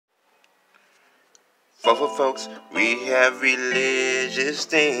For folks, we have religious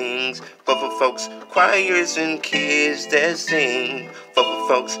things. For folks, choirs and kids that sing. For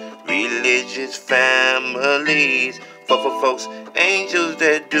folks, religious families. For folks, angels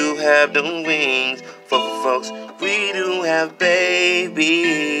that do have them wings. For folks, we do have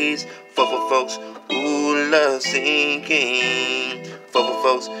babies. For folks who love singing. For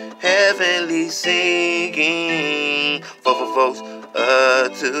folks, heavenly singing. For folks,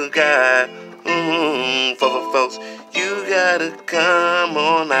 to God. For folks, you gotta come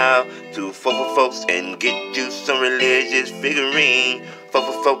on out to for folks and get you some religious figurine. For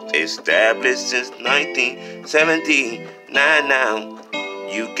folks, established since 1979 now.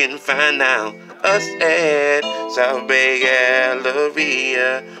 You can find now us at South Bay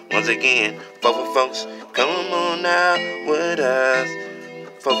Galleria. Once again, for folks, come on out with us.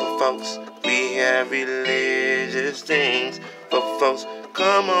 For folks, we have religious things. For folks,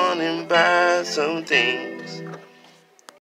 come on and buy some things.